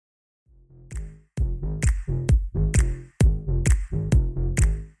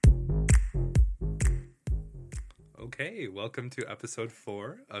Okay, welcome to episode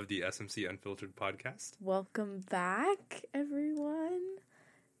 4 of the SMC Unfiltered podcast. Welcome back, everyone.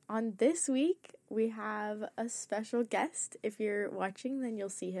 On this week, we have a special guest. If you're watching, then you'll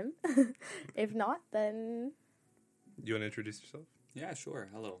see him. If not, then... You want to introduce yourself? Yeah, sure.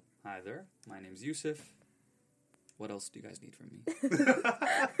 Hello. Hi there. My name's Yusuf. What else do you guys need from me?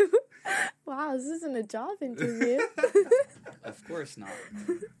 Wow, this isn't a job interview. Of course not.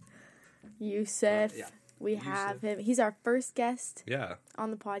 Yusuf. Yeah. We Yusuf. have him. He's our first guest Yeah.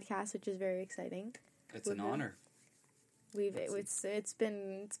 on the podcast, which is very exciting. It's an honor. It's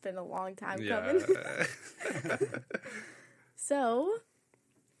been a long time Yeah. coming. So,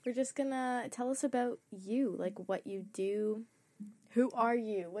 we're just gonna tell us about you, like what you do. Who are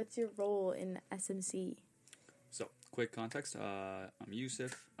you? What's your role in SMC? So, quick context. I'm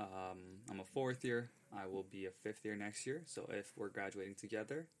Yusuf. I'm a 4th year. I will be a 5th year next year. So if we're graduating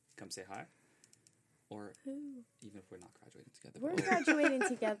together, come say hi. Or even if we're not graduating together. We're graduating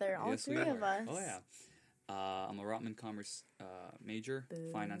together, all Yes, we three are. of us. Oh, yeah. I'm a Rotman Commerce major,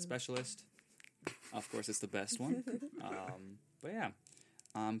 Boo. finance specialist. Of course, it's the best one. But yeah,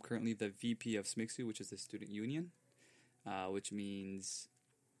 I'm currently the VP of SMICSU, which is the student union, which means...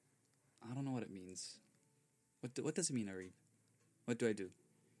 I don't know what it means. What does it mean, Arib? What do I do?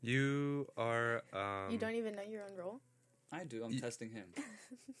 You are... You don't even know your own role? I do. I'm testing him.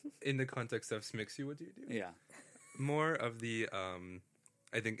 in the context of SMICSU, what do you do? Yeah. More of the,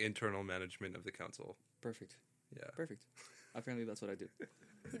 I think, internal management of the council. Perfect. Yeah. Perfect. Apparently, that's what I do.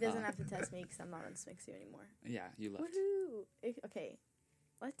 He doesn't have to test me because I'm not on SMICSU anymore. Yeah, you left. Woohoo! Okay,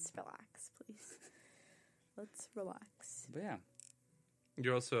 let's relax, please. Let's relax. But yeah.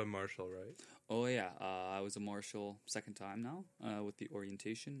 You're also a marshal, right? Oh, yeah. I was a marshal second time now with the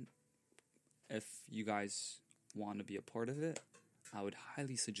orientation. If you guys want to be a part of it, I would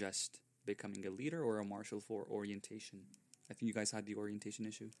highly suggest becoming a leader or a marshal for orientation. I think you guys had the orientation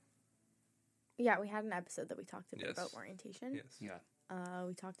issue. Yeah, we had an episode that we talked Yes. about orientation. Yes. Yeah.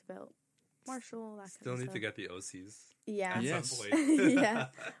 We talked about Marshall, that Still kind need of to stuff. get the OCs. Yeah. At Yes. some point. Yeah,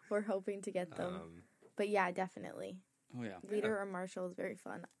 we're hoping to get them. But yeah, definitely. Oh, yeah. Leader or marshal is very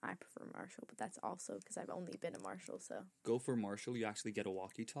fun. I prefer marshal, but that's also because I've only been a marshal, so. Go for marshal. You actually get a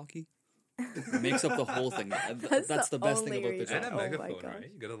walkie-talkie. It makes up the whole thing. That's the best thing only about the reason. And job. a Oh my megaphone, gosh.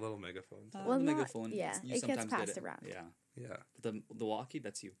 right? You got a little megaphone. Well, the not- megaphone. yeah, you it gets sometimes passed get it. around. Yeah. Yeah. But the walkie,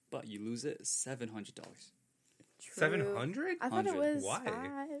 that's you. But you lose it, $700. True. 700? I thought it 100. was Why?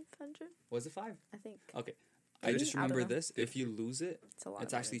 500, Was it 5? I think. Okay. I Maybe? just I don't remember know. this. If you lose it, It's a lot.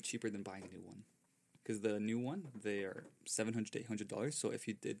 it's of actually money. cheaper than buying a new one. Because the new one, they are $700 to $800. So if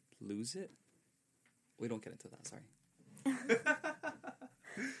you did lose it, we don't get into that, sorry.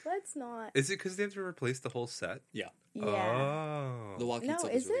 Let's not. Is it because they have to replace the whole set? Yeah. Yeah. Oh. The walkie No,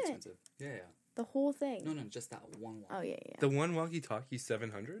 itself is is really it? expensive. Yeah, yeah. The whole thing. No, just that one walkie. Oh, yeah, yeah. The one walkie-talkie,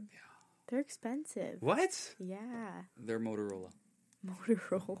 700? They're expensive. What? Yeah. They're Motorola.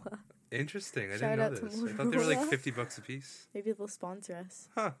 Motorola. Interesting. I Shout didn't out know to this. I thought they were like Motorola. $50 a piece. Maybe they'll sponsor us.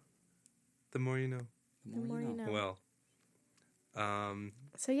 Huh. The more you know. The The more you know. Well.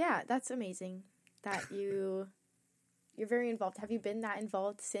 So yeah, that's amazing that you're very involved. Have you been that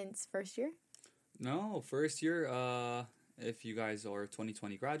involved since first year? No, first year, if you guys are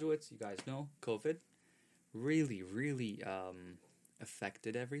 2020 graduates, you guys know COVID really, really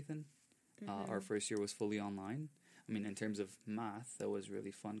affected everything. Our first year was fully online. I mean, in terms of math, that was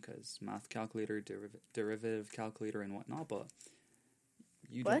really fun because math calculator, derivative calculator and whatnot, but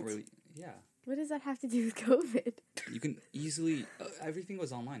you What? don't really... Yeah. What does that have to do with COVID? You can easily... everything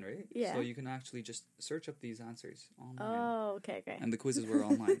was online, right? Yeah. So you can actually just search up these answers online. Oh, okay. And the quizzes were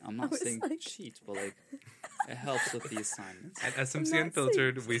online. I'm I not was saying like- cheat, but like it helps with the assignments. At SMC not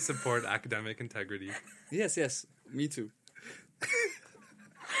Unfiltered, we support academic integrity. Yes, me too.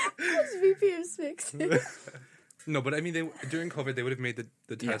 That's VP of Smix. No, but I mean, during COVID, they would have made the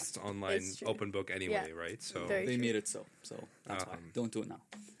Yeah. tests online, It's true. open book anyway, Yeah. right? So Very They true. made it so that's why. Don't do it now.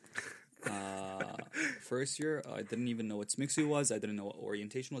 First year, I didn't even know what SMICSU was. I didn't know what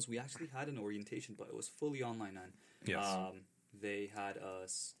orientation was. We actually had an orientation, but it was fully online. And Yes. they had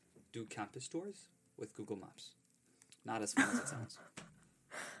us do campus tours with Google Maps. Not as fun as it sounds.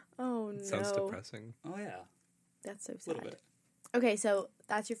 Oh no. it sounds depressing. Oh yeah, That's so a little sad. bit. Okay, so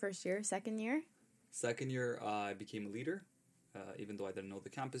that's your first year. Second year? Second year, I became a leader. Even though I didn't know the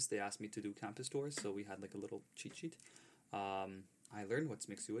campus, they asked me to do campus tours, so we had like a little cheat sheet. I learned what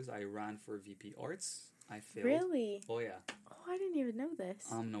SMICSU is. I ran for VP Arts. I failed. Really? Oh yeah. Oh, I didn't even know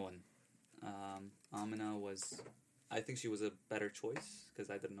this. No one. Amina was... I think she was a better choice, because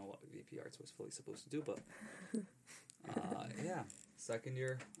I didn't know what VP Arts was fully supposed to do, but... yeah. Second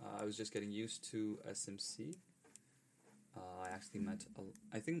year, I was just getting used to SMC. I actually met.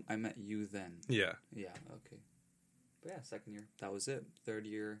 I think I met you then. Yeah. Yeah. Okay. But yeah, second year. That was it. Third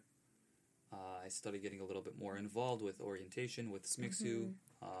year, I started getting a little bit more involved with orientation, with SMIXU,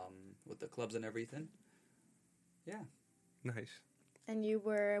 with the clubs and everything. Yeah. Nice. And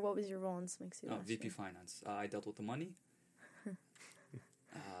what was your role in SMIXU? VP Finance. I dealt with the money.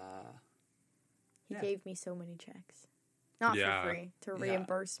 He Yeah. gave me so many checks. Not Yeah. for free, to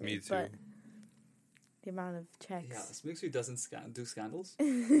reimburse me, Me too. but the amount of Yeah, checks. SMIXU doesn't do scandals.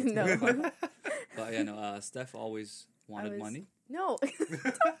 No. But yeah, no, Steph always wanted money. No,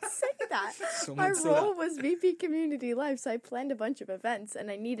 don't say that. Someone My said role that. was VP Community Life, so I planned a bunch of events, and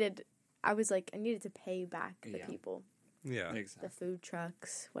I needed to pay back the Yeah. people, Yeah. the Exactly. food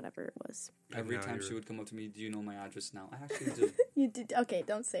trucks, whatever it was. Every now time you're- she would come up to me, do you know my address now? I actually do. You did okay.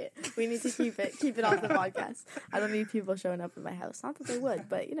 Don't say it. We need to keep it off the podcast. I don't need people showing up at my house. Not that they would,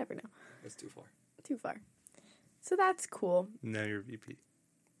 but you never know. That's too far. Too far. So that's cool. Now you're VP.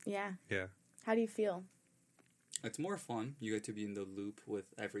 Yeah. Yeah. How do you feel? It's more fun. You get to be in the loop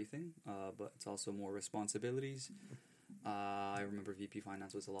with everything, but it's also more responsibilities. I remember VP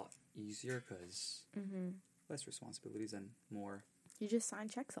Finance was a lot easier because less responsibilities and more. You just sign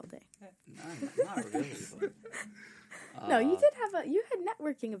checks all day. Not really. But, No, you had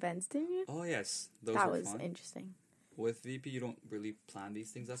networking events, didn't you? Oh yes, those That were was fun. interesting. With VP, you don't really plan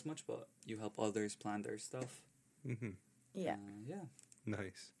these things as much, but you help others plan their stuff. Mm-hmm. Yeah. Yeah.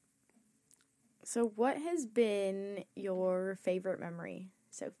 Nice. So what has been your favorite memory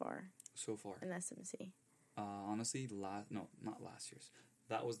so far So far, in SMC? honestly, not last year's.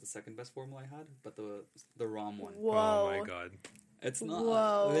 That was the second best formal I had, but the ROM one. Whoa. Oh my god. It's not.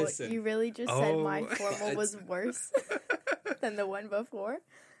 Whoa. Listen, You really just said my Oh. formal was worse than the one before?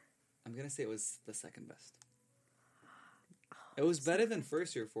 I'm gonna say it was the second best. It was better than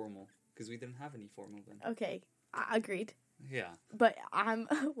first year formal because we didn't have any formal then. Okay. Agreed. Yeah. But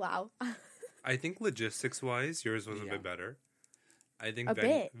wow. I think logistics wise, yours was a Yeah. bit better. I think A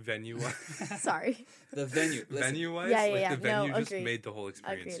bit. venue wise. Sorry. The venue. Listen. Venue wise, Yeah, like yeah, the yeah. No, venue just agreed. made the whole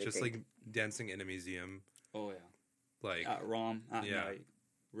experience. Agreed, Just agreed. like dancing in a museum. Oh yeah. Like At ROM at Yeah. night,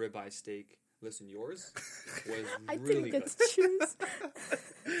 ribeye steak. Listen, yours was I really didn't get good. to choose.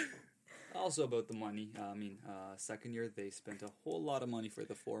 Also about the money. Second year they spent a whole lot of money for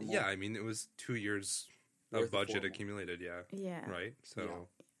the formal. yeah, I mean it was 2 years Worth of of budget formal. accumulated, yeah. Yeah. Right? So Yeah.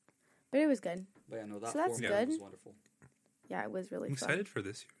 But it was good. But yeah, no, that So that's formal good. was wonderful. Yeah, it was really I'm fun. excited for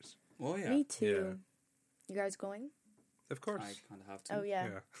this year's. Oh yeah. Me too. You guys going? Of course. I kind of have to. Oh yeah.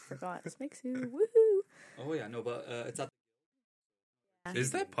 Yeah. Forgot. SMIXU. Woohoo. Oh yeah, no, but it's at.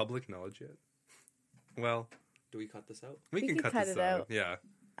 Is that public knowledge yet? Well, Do we cut this out? we can cut this it out. Yeah.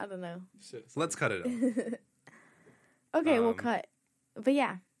 I don't know. Shit, Let's cut it out. Okay, we'll Um, cut. But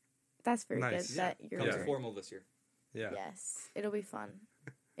yeah, that's very Nice. good Yeah, that you're come to Yeah. formal this year. Yeah. Yes, it'll be fun.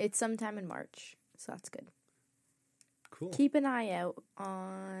 It's sometime in March, so that's good. Cool. Keep an eye out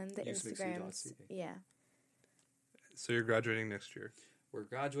on the Usemixu.ca. Instagrams. Yeah. So you're graduating next year. We're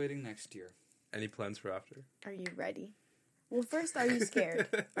graduating next year. Any plans for after? Are you ready? Well, first, are you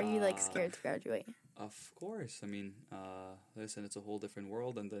scared? Are you scared to graduate? Of course. I mean, listen, it's a whole different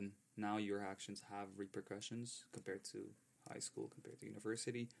world, and then now your actions have repercussions compared to high school, compared to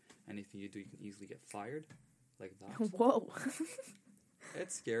university. Anything you do, you can easily get fired, like that. Whoa.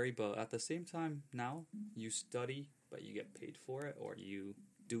 It's scary, but at the same time, now you study, but you get paid for it, or you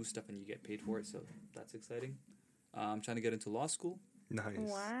do stuff and you get paid for it, so that's exciting. I'm trying to get into law school. Nice.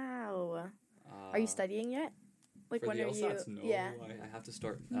 Wow. Are you studying yet? Like For when the are you? LSATs? No, Yeah. I have to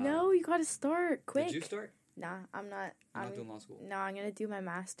start. No, you gotta start quick. Did you start? Nah, I'm not. I'm not doing law school. No, I'm gonna do my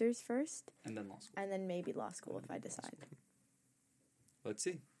master's first, And then law school. and then maybe law school if I decide. Let's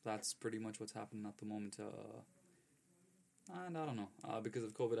see. That's pretty much what's happening at the moment. And I don't know. Because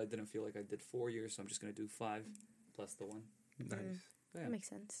of COVID, I didn't feel like I did 4 years, so I'm just going to do 5 plus the 1. Nice. Yeah. That makes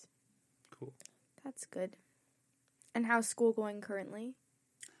sense. Cool. That's good. And how's school going currently?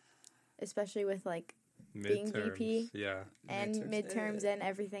 Especially with being Midterms. VP. Yeah. and midterms and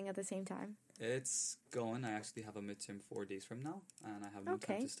everything at the same time. It's going. I actually have a midterm 4 days from now, and I have no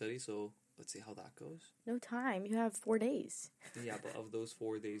time Okay. to study, so let's see how that goes. No time. You have 4 days. Yeah, but of those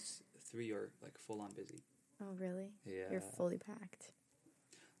 4 days, 3 are full on busy. Oh, really? Yeah. You're fully packed.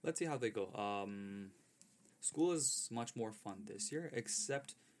 Let's see how they go. School is much more fun this year,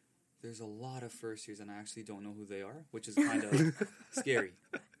 except there's a lot of first years, and I actually don't know who they are, which is kind of scary.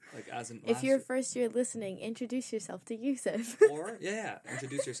 As in If last you're year- first year listening, introduce yourself to Yusuf. or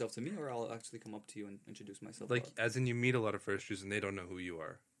introduce yourself to me, or I'll actually come up to you and introduce myself. As in you meet a lot of first years and they don't know who you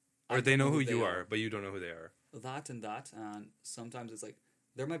are. I Or they don't know know who who they you are. are, but you don't know who they are. that, and sometimes it's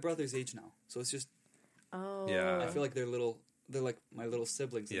they're my brother's age now, so it's just Oh. Yeah. I feel like they're they're like my little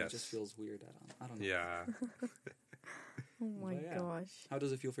siblings, and it Yes. just feels weird. I don't know. Yeah. Oh my But yeah. gosh. How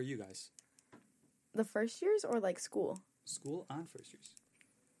does it feel for you guys? The first years or like school? School and first years.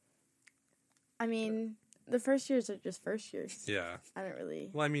 I mean, the first years are just first years. Yeah. I don't really.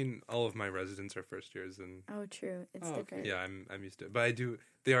 Well, I mean, all of my residents are first years, and Oh, true. It's Oh, okay. different. yeah, I'm used to it. But I do.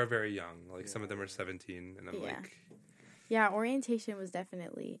 They are very young. Like some of them Yeah. are 17, and I'm Yeah. like, Yeah, orientation was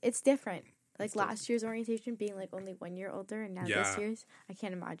definitely. It's different. Like It's last year's orientation being like only 1 year older, and now Yeah. this year's, I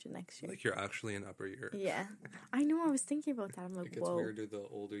can't imagine next year. like you're actually in upper year. Yeah, I know. I was thinking about that. I'm It like, gets whoa, weirder the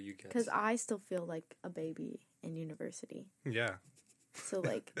older you get. because I still feel like a baby in university. Yeah. So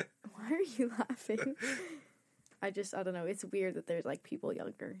like, why are you laughing? I don't know. It's weird that there's like people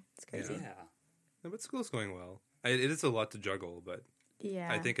younger. It's crazy. Yeah. No, but school's going well. It is a lot to juggle, but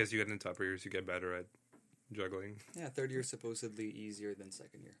Yeah. I think as you get into upper years, you get better at juggling. Yeah, third year is supposedly easier than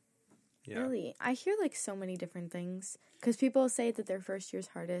second year. Yeah. Really, I hear like so many different things because people say that their first year's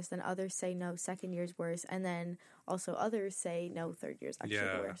hardest, and others say no, second year's worse, and then also others say no, third year's actually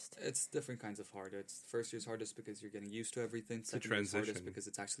Yeah. the worst. It's different kinds of hard. It's first year's hardest because you're getting used to everything. a Second year's hardest transition. because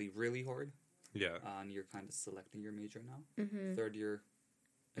it's actually really hard, Yeah. and you're kind of selecting your major now. Mm-hmm. Third year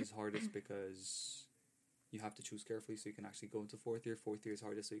is hardest because you have to choose carefully so you can actually go into fourth year. Fourth year is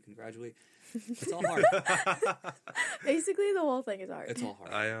hardest so you can graduate. It's all hard. Basically, the whole thing is hard. It's all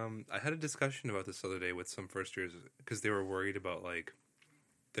hard. I had a discussion about this the other day with some first years because they were worried about like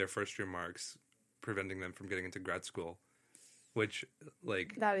their first year marks preventing them from getting into grad school, which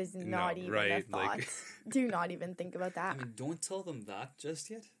like That is not even a right, thought. like- Do not even think about I that. mean, don't tell them that just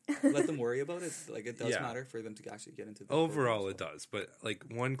yet. Let them worry about it. Like, it does Yeah. matter for them to actually get into the overall it program does, but like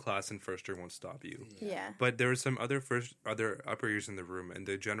one class in first year won't stop you. as well. Yeah. But there were some other upper years in the room, and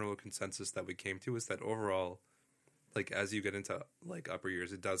the general consensus that we came to is that overall, like as you get into like upper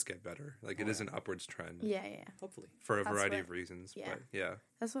years, it does get better. Like it Oh, is yeah. an upwards trend Yeah, yeah. Hopefully. for a That's variety what- of reasons. yeah. But yeah,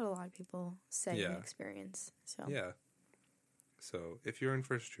 That's what a lot of people say Yeah. and experience. So yeah. So if you're in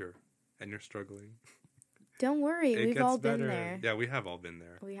first year and you're struggling, don't worry, it we've gets all better. been there. Yeah, we have all been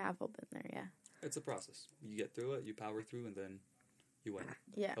there. We have all been there. Yeah. It's a process. You get through it, you power through, and then you win.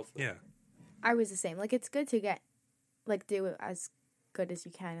 Yeah. Hopefully. Yeah, I was the same. Like it's good to get, like, do it as good as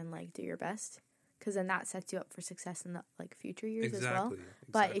you can and like do your best, because then that sets you up for success in the like future years as well. exactly.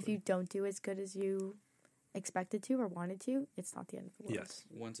 But if you don't do as good as you expected to or wanted to, it's not the end of the world. yes,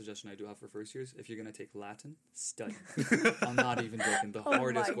 One suggestion I do have for first years: if you're gonna take Latin, study. I'm not even joking. The Oh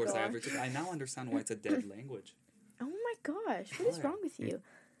hardest my course I gosh. ever took. I now understand why it's a dead language. Oh my gosh, what is Yeah. wrong with you?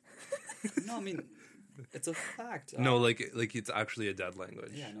 No, I mean, it's a fact. no, like it's actually a dead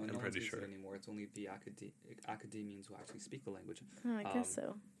language. Yeah, no I'm one pretty speaks sure. it anymore. It's only the academians who actually speak the language. Oh, I guess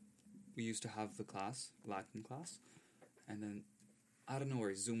so. We used to have the class, Latin class, and then out of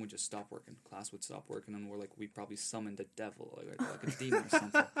nowhere, Zoom would just stop working. Class would stop working, and we probably summoned the devil, like a demon or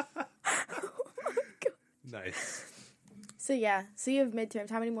something. Nice. So yeah, so you have midterms.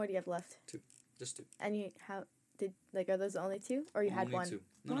 How many more do you have left? Just two. And you are those the only two, or you had Only one? two.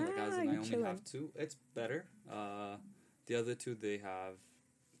 No, like as Wow, in I you're only chilling. have two. It's better. The other two they have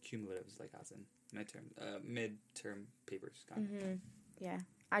cumulatives, like as in midterm papers kind of. Mm-hmm. Yeah,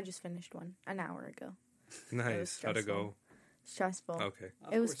 I just finished one an hour ago. Nice. How'd it go? Stressful. Okay.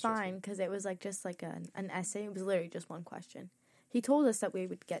 Of It was course, stressful. fine because it was like just like an essay. It was literally just one question. He told us that we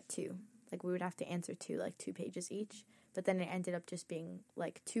would get two. Like we would have to answer two pages each. But then it ended up just being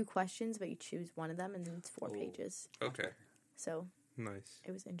like two questions, but you choose one of them, and then it's 4 Oh. pages. Okay. So Nice.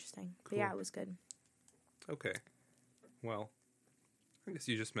 it was interesting. But Cool. yeah, it was good. Okay. Well, I guess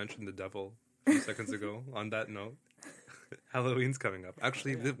you just mentioned the devil a few seconds ago. On that note, Halloween's coming up.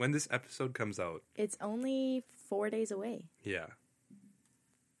 Actually, Yeah. when this episode comes out, It's only 4 days away. yeah.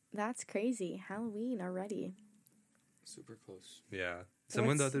 That's crazy. Halloween already. Super close. Yeah.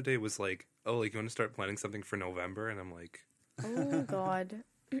 Someone the What's- other day was like, "Oh, like you want to start planning something for November?" And I'm like, Oh God.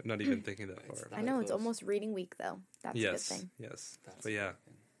 I'm not even thinking that It's far. that I know it's close. almost reading week though. That's Yes. a good thing. Yes. That's But yeah, the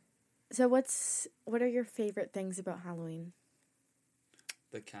thing. So what are your favorite things about Halloween?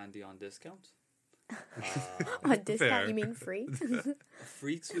 The candy on discount. On discount, Fair. you mean free?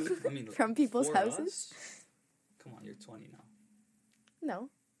 Free too. I mean, From people's for houses? us- come on, you're 20 now. No,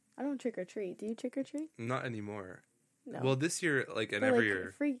 I don't trick or treat. Do you trick or treat? not anymore. No. Well, this year, like, and But, every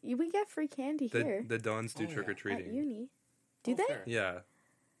like, year, we get free candy here the Dons do Oh, yeah. trick or at treating. uni. Do Oh, they? fair. Yeah.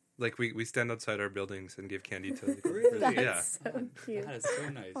 Like we stand outside our buildings and give candy to Really? That's yeah. so cute. That is so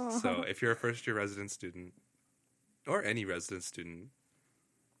nice. Aw. So if you're a first year resident student or any resident student,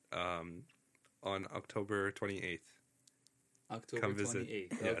 on October 28th. October Come visit.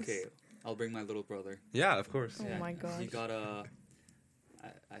 28th. Yes. Okay, I'll bring my little brother. Yeah, of course. Oh my He gosh. got a.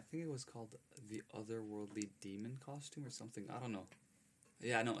 I think it was called the Otherworldly Demon costume or something. I don't know.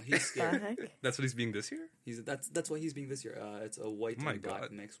 Yeah, no, he's The scary. heck? That's what he's being this year? That's what he's being this year. It's a white Oh my and black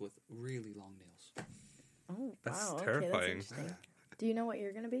God. mix with really long nails. Oh, That's wow. Okay, terrifying. that's interesting. Do you know what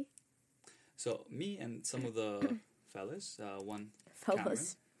you're gonna be? So me and some of the fellas, one Cameron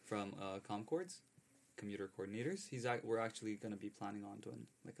Fellas. from Concords, commuter coordinators. We're actually going to be planning on doing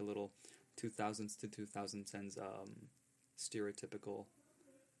like a little 2000s to 2010s stereotypical.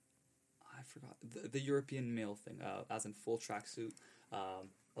 I forgot the European male thing, as in full tracksuit,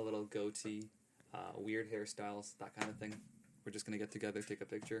 a little goatee, weird hairstyles, that kind of thing. We're just going to get together, take a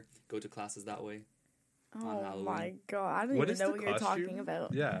picture, go to classes that way. Oh Halloween. my god. I don't What even is know the what you're costume? talking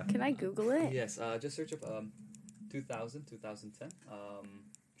about. Yeah. Can I Google it? Yes, just search up 2000, 2010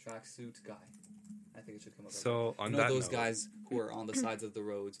 tracksuit guy. I think it should come up. So on you know that those note, guys who are on the sides of the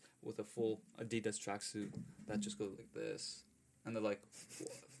roads with a full Adidas tracksuit that just goes like this, and they're like,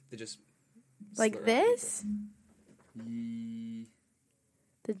 they just Like slur at this? people. Ye-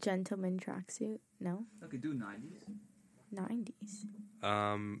 The gentleman tracksuit? No. Okay, do 90s.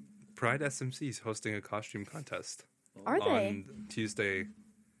 90s. Pride SMC is hosting a costume contest Are they? on Tuesday,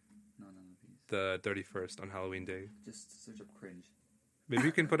 No, none of these. the 31st, on Halloween Day. Just search up cringe. Maybe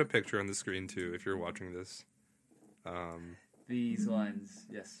you can put a picture on the screen too if you're watching this. These ones,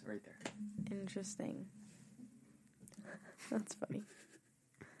 yes, right there. Interesting. That's funny.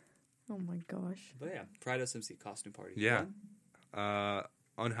 Oh my gosh. But yeah, Pride SMC costume party. Yeah. When?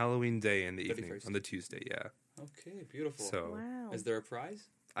 On Halloween Day in the evening, 31st. on the Tuesday, yeah. Okay, beautiful. So Wow. Is there a prize?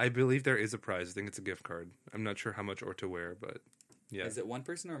 I believe there is a prize. I think it's a gift card. I'm not sure how much or to wear, but yeah. Is it one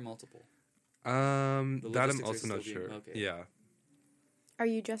person or multiple? That I'm logistics are also not still being- sure. okay. Yeah. Are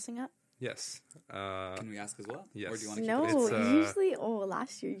you dressing up? Yes. Can we ask as well? yes. Or do you want to keep No, it? It's, usually.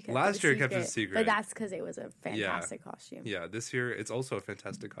 Last year you kept last it year a I kept it a secret. secret. But that's because it was a fantastic costume. Yeah, this year it's also a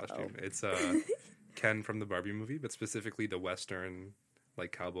fantastic costume. Oh. It's Ken from the Barbie movie, but specifically the Western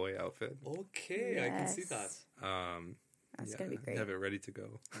like cowboy outfit. Okay, I can see that. Yes. That's Yeah, gonna be great. Have it ready to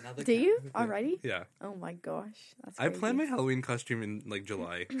go. Another Do Ken. you already? Yeah. Oh my gosh, that's I crazy. plan my Halloween costume in like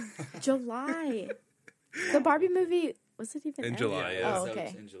July. July. The Barbie movie was it even In out? July, yeah. Oh, it's out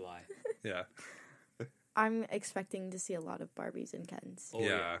okay. in July. Yeah. I'm expecting to see a lot of Barbies and Kens, Oh,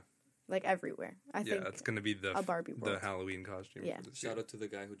 yeah. like everywhere. I Yeah, think it's gonna be the a Barbie the world. Halloween costume. Yeah. for this Shout year. out to the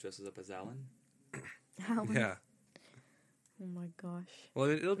guy who dresses up as Alan. Halloween. Yeah. Oh my gosh. Well,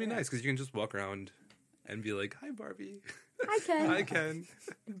 it'll be Yeah. nice because you can just walk around and be like, "Hi, Barbie." Hi Ken. Hi, Ken.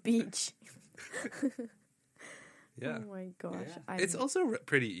 Beach. Yeah. Oh my gosh. Yeah. It's also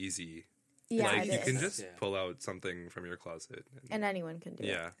pretty easy. yeah, like it you is. can just Yeah. pull out something from your closet. And anyone can do it.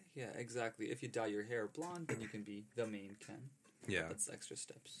 yeah. Yeah, exactly. If you dye your hair blonde, then you can be the main Ken. Yeah. That's extra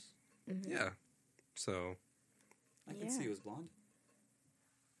steps. Mhm. Yeah. So I can Yeah. see you as blonde.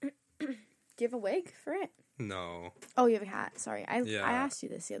 Do you have a wig for it? no. Oh, you have a hat. Sorry, I Yeah. asked you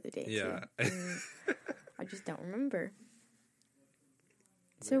this the other day Yeah. too. I just don't remember.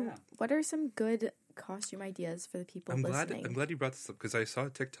 So, Yeah. what are some good costume ideas for the people I'm glad listening? you brought this up because I saw a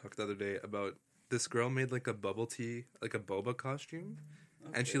TikTok the other day about this girl made like a bubble tea, like a boba costume,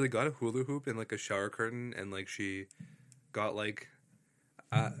 and she Okay. like got a hula hoop and like a shower curtain and like she got like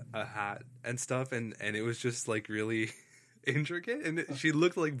a hat and stuff and it was just like really intricate and she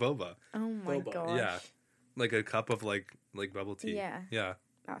looked like boba, Oh my Boba. gosh. Yeah. like a cup of like bubble tea. Yeah. Yeah.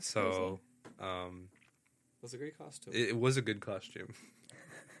 That's So That's a great costume. it was a good costume.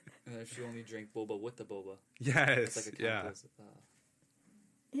 And if she only drank boba with the boba, Yes. it's like a Yeah. campus.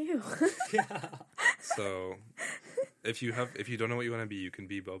 crazy. Ew. Yeah. So if you don't know what you want to be, you can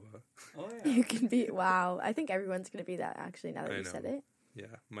be boba. Oh yeah. You can be. Wow. I think everyone's going to be that actually now that I you said know. it.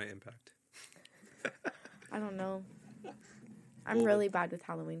 Yeah, my impact. I don't know. I'm Well, really bad with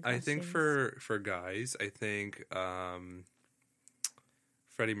Halloween I costumes. think for guys, I think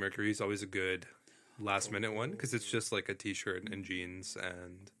Freddie Mercury is always a good last minute one because it's just like a t-shirt and jeans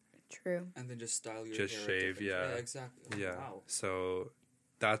and True. And then just style your Just hair. shave, different- yeah. Yeah, exactly. yeah. Wow. So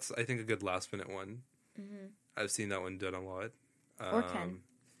that's I think a good last minute one. Hmm. I've seen that one done a lot. Or Ken.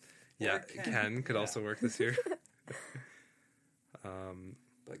 Yeah, Or Ken. Ken could Yeah. also work this year.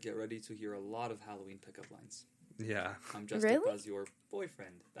 But get ready to hear a lot of Halloween pickup lines. Yeah, I'm dressed up Really? as your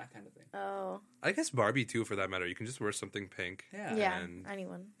boyfriend. That kind of thing. Oh. I guess Barbie too for that matter. You can just wear something pink. Yeah. Yeah. and-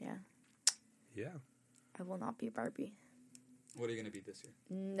 Anyone. Yeah. Yeah, I will not be Barbie. What are you gonna be this year?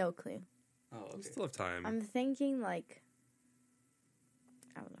 No clue. Oh, we okay. still have time. I'm thinking like.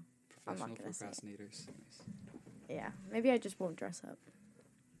 I don't know. I'm Professional not gonna say it. procrastinators. Nice. Yeah. Maybe I just won't dress up.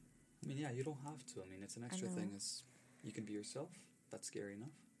 I mean, yeah, you don't have to. I mean, it's an extra know. thing. Is you can be yourself. That's scary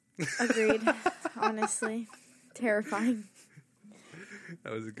enough. Agreed. Honestly. Terrifying.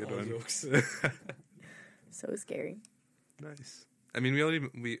 That was a good All one. jokes. So scary. Nice. I mean,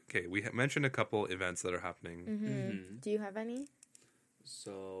 we mentioned a couple events that are happening. Mm-hmm. Do you have any?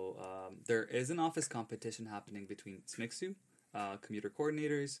 So there is an office competition happening between SMICSU, commuter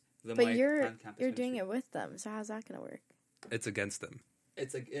coordinators, the But Mike, you're and campus doing ministry. it with them, so how's that gonna work? It's against them.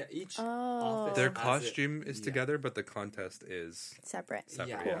 It's like each Oh. office. Their has costume is yeah. together, but the contest is Separate. Separate,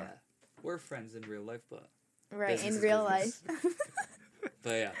 Yeah, yeah. yeah. We're friends in real life, but Right, Business in is real business. life.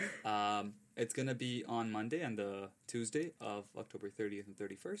 But yeah, it's gonna be on Monday and the Tuesday of October 30th and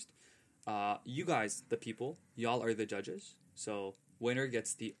 31st. You guys, the people, y'all are the judges. So winner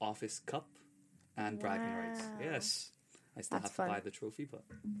gets the office cup and bragging rights. Wow. Yes, I still That's have to buy fun. the trophy, but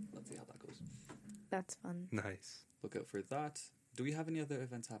let's see how that goes. That's fun. nice. Look out for that. Do we have any other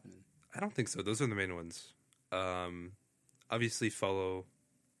events happening? I don't think so. Those are the main ones. Obviously follow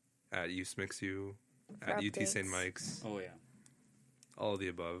at USMIXU, For at UT updates. St. Mike's, Oh yeah, all of the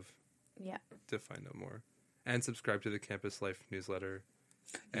above Yeah. to find out more. And subscribe to the Campus Life newsletter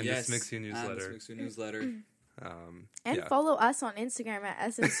and yes, the SMIXU newsletter. And the SMICSU newsletter. And yeah. follow us on Instagram at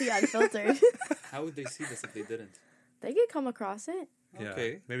SMC Unfiltered. How would they see this if they didn't? They could come across it. Yeah.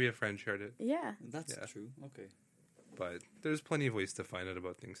 Okay, Maybe a friend shared it. Yeah. that's Yeah. true. Okay. But there's plenty of ways to find out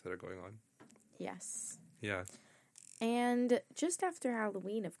about things that are going on. Yes. Yeah. And just after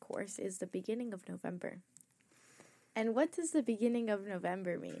Halloween, of course, is the beginning of November. And what does the beginning of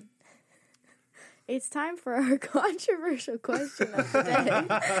November mean? It's time for our controversial question of the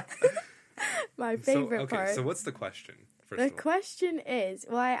day. My favorite part. So what's the question? First The of all? question is,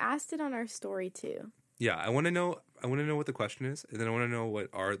 well, I asked it on our story too. Yeah, I want to know what the question is, and then I want to know what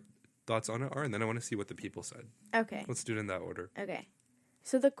our thoughts on it are, and then I want to see what the people said. Okay. Let's do it in that order. Okay.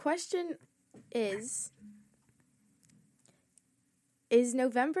 So the question is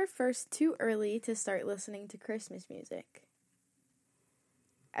November 1st too early to start listening to Christmas music?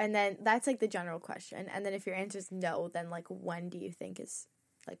 And then that's like the general question. And then if your answer is no, then like when do you think is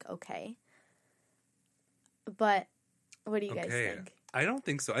like okay? But what do you guys think? I don't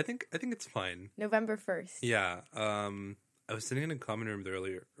think so. I think it's fine. November 1st. Yeah. I was sitting in a common room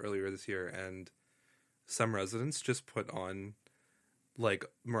earlier this year, and some residents just put on like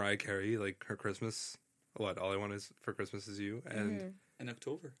Mariah Carey, like her Christmas. What? All I want is for Christmas is you. And In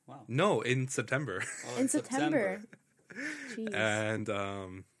October. Wow. no, in September. Oh, In September. Jeez. And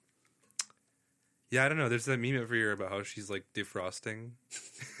yeah, I don't know. There's that meme every year about how she's like defrosting.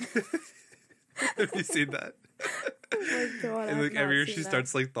 Have you seen that? Oh my God, And I've like not every year seen she that.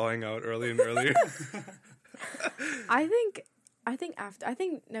 starts like thawing out earlier and earlier. I think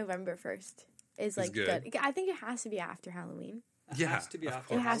November 1st is like good. good. I think it has to be after Halloween. It Yeah, has to be of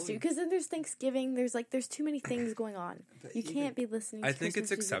after It has to, Halloween. because then there's Thanksgiving. There's too many things going on. But You even- can't be listening. To I think it's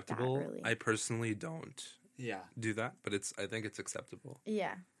Christmas music that acceptable. early. I personally don't Yeah. do that, but I think it's acceptable.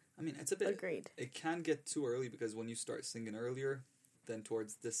 Yeah, I mean, it's a bit. agreed. It can get too early because when you start singing earlier, then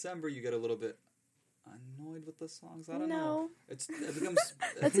towards December you get a little bit annoyed with the songs. I don't know. No, It becomes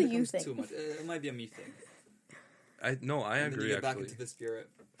That's it a you becomes thing. too much. It might be a me thing. I And then agree. you get back Actually, into the spirit.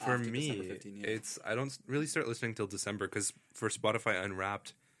 for after me, December 15, yeah. it's I don't really start listening till December because for Spotify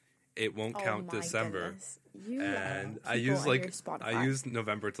Unwrapped, it won't count oh my December. Goodness. You And I people use and like your Spotify. I use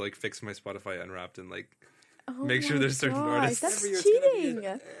November to like fix my Spotify Unwrapped and like Oh make sure my there's certain gosh, artists. That's every year it's gonna cheating. be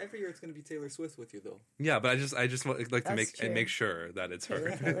every year it's going to be Taylor Swift with you though. yeah, but I just like to That's make true. make sure that it's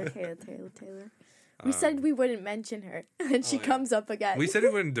Taylor, her. Taylor. We said we wouldn't mention her, and she yeah. comes up again. We said we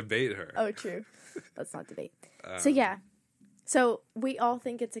wouldn't debate her. Oh, true. Let's not debate. Um, So yeah, so we all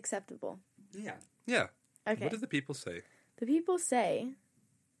think it's acceptable. Yeah. Yeah. Okay. What did the people say? The people say,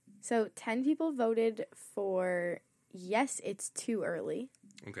 so 10 people voted for yes, it's too early,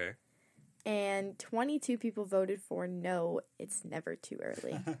 Okay. and 22 people voted for no, it's never too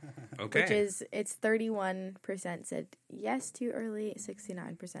early. Okay. Which is, it's 31% said yes, too early,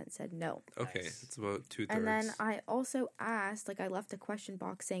 69% said no. okay. Nice. It's about 2/3. And then I also asked, like I left a question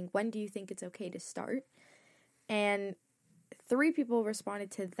box saying, when do you think it's okay to start? And 3 people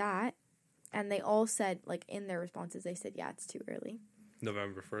responded to that, and they all said, like in their responses, they said, yeah, it's too early.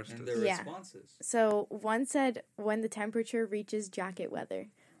 November 1st. And their Yeah. responses So one said when the temperature reaches jacket weather,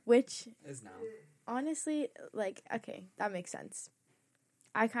 which is now. honestly, like, okay, that makes sense.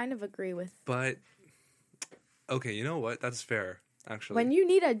 I kind of agree with But okay, you know what? That's fair. Actually. when you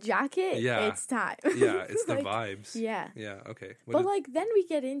need a jacket, Yeah. it's time. yeah, it's the Like, vibes. Yeah. Yeah. Okay. What But did- like then we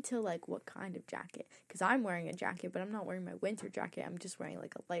get into like what kind of jacket? Because I'm wearing a jacket, but I'm not wearing my winter jacket. I'm just wearing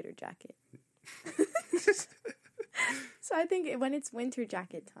like a lighter jacket. So I think when it's winter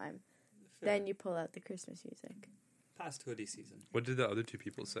jacket time, then you pull out the Christmas music. past hoodie season. What did the other two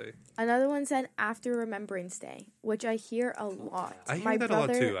people say? Another one said after Remembrance Day, which I hear a lot. I hear that a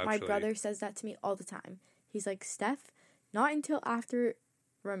lot too, My actually. brother says that to me all the time. He's like, Steph, not until after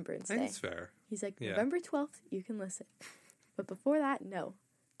Remembrance I think Day. it's fair. He's like, Yeah. November 12th, you can listen. But before that, no.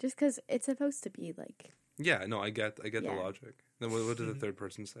 Just because it's supposed to be like... Yeah, no, I get the Yeah. logic. Then what did the third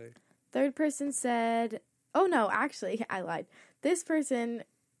person say? Third person said... Oh, no, actually, I lied. This person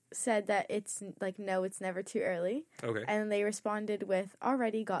said that it's like, no, it's never too early. Okay. And they responded with,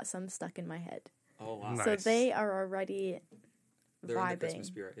 already got some stuck in my head. Oh, wow. Nice. So they are already They're in the Christmas vibing.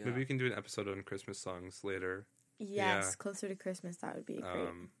 spirit, yeah. Maybe we can do an episode on Christmas songs later. Yes, Yeah. closer to Christmas, that would be great.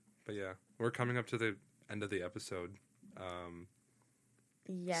 But yeah, we're coming up to the end of the episode.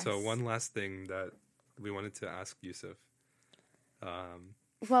 Yes. So one last thing that we wanted to ask Yusuf.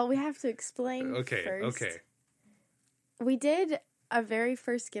 Well, we have to explain Okay, first. okay. We did a very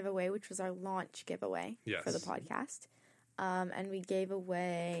first giveaway, which was our launch giveaway Yes. for the podcast. And we gave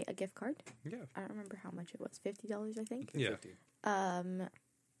away a gift card. Yeah. I don't remember how much it was. $50, I think. Yeah. 50.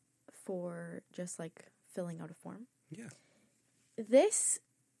 For just like filling out a form. Yeah. This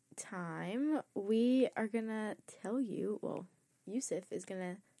time, we are going to tell you, well, Yusuf is going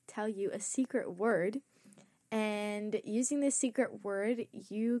to tell you a secret word. And using this secret word,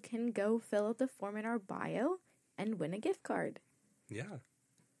 you can go fill out the form in our bio and win a gift card. Yeah.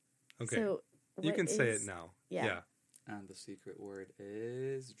 Okay. So you what can say it is- now. Yeah. Yeah. And the secret word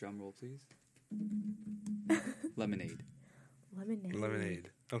is, drum roll please, lemonade. Lemonade. Lemonade.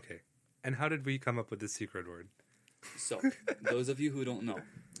 Okay. And how did we come up with this secret word? So, those of you who don't know,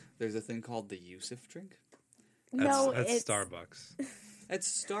 there's a thing called the Yusuf drink. No, That's it's Starbucks.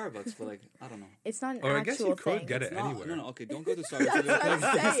 It's Starbucks, but like, I don't know. it's not an Or I actual guess you could thing. get it It's not- anywhere. No, okay, don't go to Starbucks. That's what I'm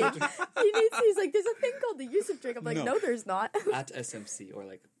saying. He's like, there's a thing called the Yusuf drink. I'm like, No. no, there's not. At SMC or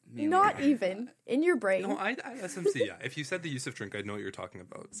like... maybe- Not even in your brain. No, I SMC, yeah. If you said the Yusuf drink, I'd know what you're talking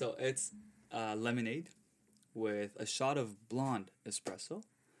about. So it's lemonade with a shot of blonde espresso.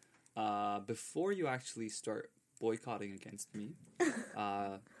 Before you actually start boycotting against me,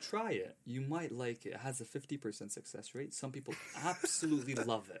 try it. You might like it. It has a 50% success rate. Some people absolutely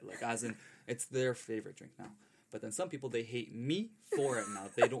love it. Like, as in, it's their favorite drink now. But then some people, they hate me for it now.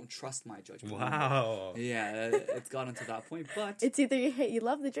 They don't trust my judgment. Wow. Yeah, it's gotten to that point. But It's either you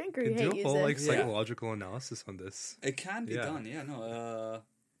love the drink or you Do hate a whole like Yusuf. Yeah. psychological analysis on this. it can be Yeah. done. Yeah, no.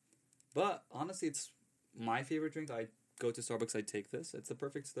 But honestly, it's my favorite drink. I go to Starbucks, I take this. It's a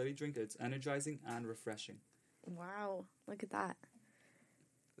perfect study drink. It's energizing and refreshing. Wow, look at that.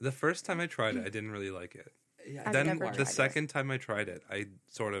 The first time I tried it, I didn't really like it. Yeah, I've Then never the tried it. second time I tried it,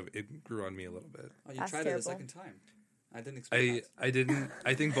 it grew on me a little bit. Oh, you That's tried terrible. it a second time. I didn't expect that. I didn't.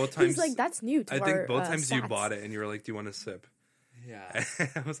 I think both times. He's like, that's new to I our think both times you stats. bought it and you were like, "Do you want a sip?" Yeah.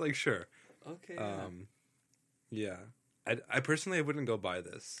 I was like, "Sure." Okay. Yeah. Yeah. I personally I wouldn't go buy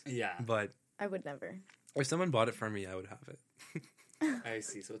this, Yeah. but I would never. if someone bought it for me, I would have it. I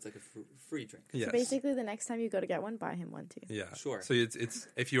see. So it's like a free drink. Yes. So basically, the next time you go to get one, buy him one too. Yeah. Sure. So it's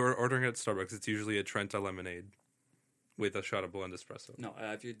if you're ordering at Starbucks, it's usually a Trenta lemonade with a shot of blonde espresso. No,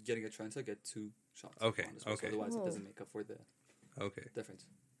 if you're getting a Trenta, get 2 shots. of Okay, blonde espresso. okay. Otherwise, Whoa. it doesn't make up for the Okay. difference.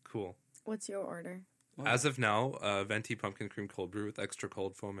 Cool. What's your order? Oh, As of now, venti pumpkin cream cold brew with extra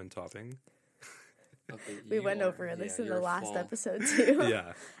cold foam and topping. okay, We you went are- over this yeah, in the you're last fall. episode too.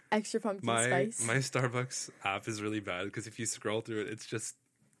 Yeah. Extra pumpkin My spice. Starbucks app is really bad because if you scroll through it, it's just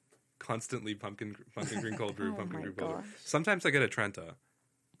constantly pumpkin cream cold brew, Oh pumpkin my cream cold brew. gosh. Sometimes I get a Trenta.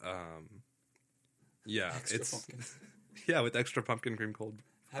 Yeah, Extra it's pumpkin. yeah with extra pumpkin cream cold.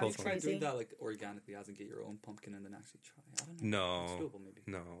 Have you cold foam. tried doing Crazy. that like organically, as in get your own pumpkin and then actually try? I don't know. It's No, doable, maybe.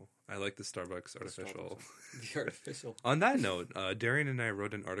 no, I like the Starbucks artificial. The artificial. On that note, Darian and I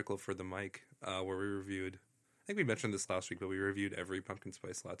wrote an article for the mic where we reviewed. I think we mentioned this last week, but we reviewed every pumpkin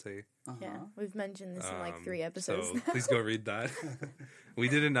spice latte. Uh-huh. Yeah, we've mentioned this in like 3 episodes. So please go read that. We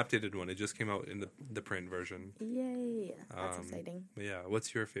did an updated one. It just came out in the print version. Yay, that's Um, exciting. But yeah,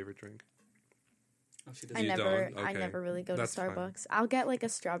 what's your favorite drink? Oh, she does I you never, don't? I Okay. never really go That's to fine. Starbucks. I'll get like a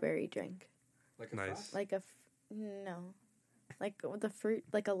strawberry drink, like a Nice. frap? like no, like with the fruit,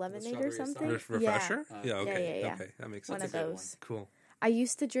 like a lemonade or strawberry something. sauce? Refresher? Yeah. Yeah, okay. yeah. Okay, that makes One sense. of a good one. those. Cool. I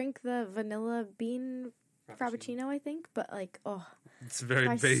used to drink the vanilla bean frappuccino, I think, but like, oh, It's very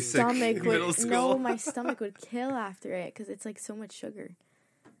my basic stomach middle would school. no, my stomach would kill after it because it's like so much sugar.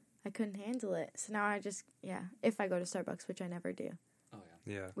 I couldn't handle it, so now I just if I go to Starbucks, which I never do, Oh,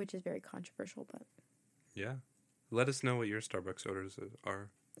 yeah. Yeah, which is very controversial, but yeah. Let us know what your Starbucks orders are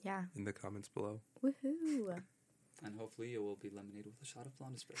yeah, in the comments below. woohoo! And hopefully it will be lemonade with a shot of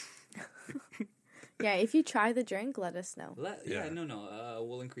blonde espresso. Yeah, if you try the drink, let us know. Yeah, Yeah. no.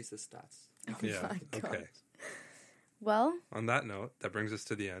 We'll increase the stats. Yeah, Oh my God. okay. Well, On that note, that brings us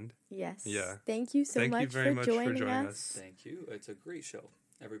to the end. yes. Yeah. Thank you so Thank you much, very for, much for joining joining us. Thank you. It's a great show.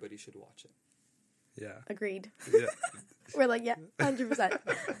 Everybody should watch it. Yeah. Agreed. Yeah. We're like, yeah, 100%.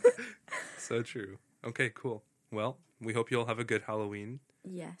 So true. Okay, cool. Well, we hope you'll have a good Halloween.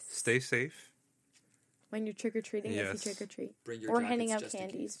 Yes. Stay safe. When you're trick-or-treating, if Yes. you trick-or-treat. Bring your Or jackets handing out just in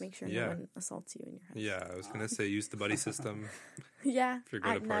candies, case. make sure Yeah. no one assaults you in your house. Yeah, I was going to say use the buddy system Yeah, if you're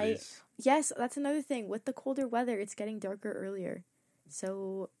going at to night. parties. Yes, that's another thing. With the colder weather, it's getting darker earlier.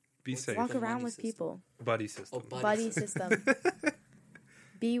 So Be What's safe. walk The around money with system. people. Buddy system. Oh, Buddy system.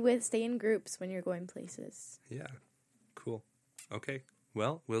 Stay in groups when you're going places. Yeah. Cool. Okay.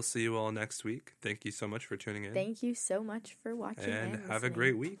 Well, we'll see you all next week. Thank you so much for tuning in. Thank you so much for watching and and have a listening.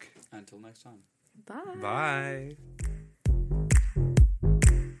 great week. Until next time. Bye. Bye.